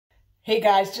Hey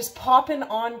guys, just popping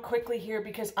on quickly here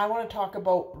because I want to talk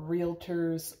about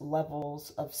realtors'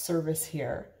 levels of service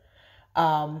here.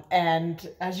 And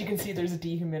as you can see, there's a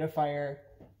dehumidifier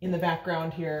in the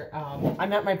background here.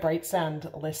 I'm at my Bright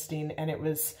Sand listing, and it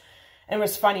was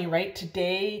funny, right?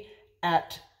 Today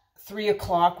at 3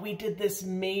 o'clock, we did this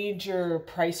major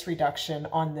price reduction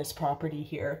on this property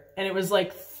here, and it was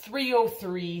like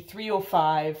 303,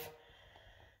 305.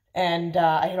 And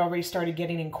I had already started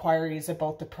getting inquiries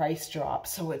about the price drop.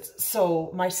 So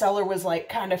my seller was like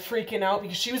kind of freaking out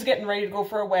because she was getting ready to go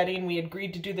for a wedding. We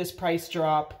agreed to do this price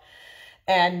drop.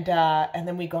 And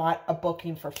then we got a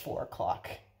booking for 4 o'clock.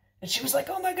 And she was like,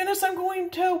 oh my goodness, I'm going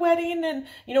to a wedding. And,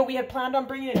 you know, we had planned on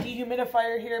bringing a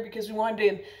dehumidifier here because we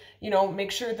wanted to, you know,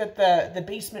 make sure that the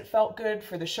basement felt good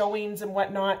for the showings and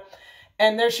whatnot.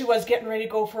 And there she was getting ready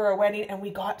to go for a wedding. And we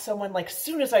got someone, like, as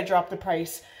soon as I dropped the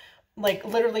price, like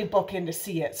literally book in to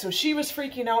see it. So she was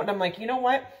freaking out, and I'm like, you know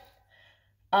what?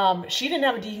 She didn't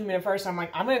have a dehumidifier, so I'm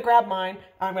like, I'm going to grab mine.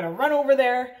 I'm going to run over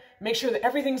there, make sure that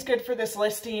everything's good for this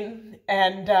listing.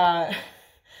 And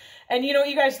you know,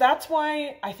 you guys, that's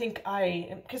why I think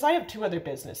because I have 2 other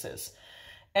businesses,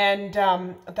 and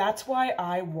that's why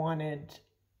I wanted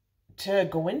to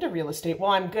go into real estate.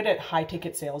 Well, I'm good at high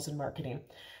ticket sales and marketing,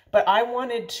 but I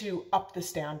wanted to up the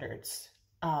standards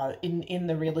in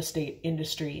the real estate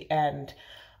industry, and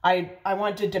I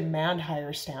want to demand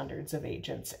higher standards of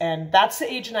agents, and that's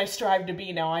the agent I strive to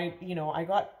be. Now I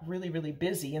got really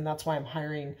busy, and that's why I'm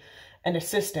hiring an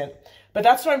assistant, but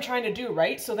that's what I'm trying to do,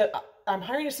 right? So that I'm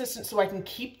hiring an assistant so I can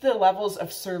keep the levels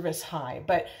of service high.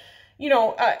 But you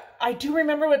know, I do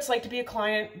remember what it's like to be a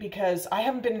client, because I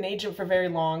haven't been an agent for very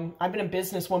long. I've been a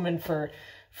businesswoman for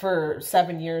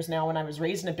 7 years now, when I was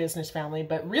raised in a business family,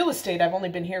 but real estate, I've only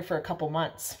been here for a couple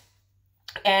months.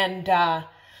 And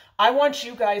I want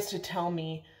you guys to tell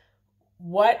me,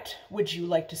 what would you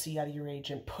like to see out of your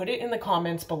agent? Put it in the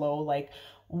comments below. Like,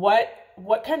 what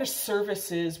kind of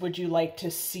services would you like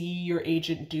to see your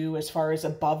agent do as far as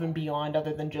above and beyond,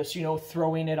 other than just, you know,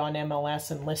 throwing it on MLS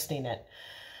and listing it?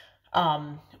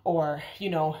 Or,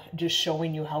 you know, just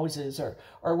showing you houses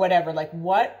or whatever. Like,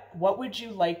 what would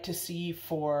you like to see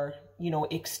for, you know,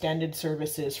 extended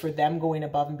services, for them going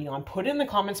above and beyond? Put it in the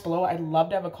comments below. I'd love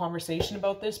to have a conversation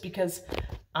about this, because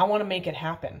I want to make it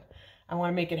happen. I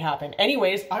want to make it happen.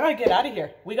 Anyways, I gotta get out of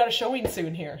here. We got a showing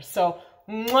soon here. So,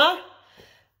 mwah!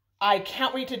 I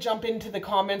can't wait to jump into the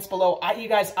comments below. You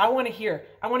guys, I want to hear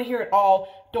it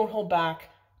all. Don't hold back.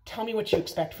 Tell me what you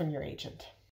expect from your agent.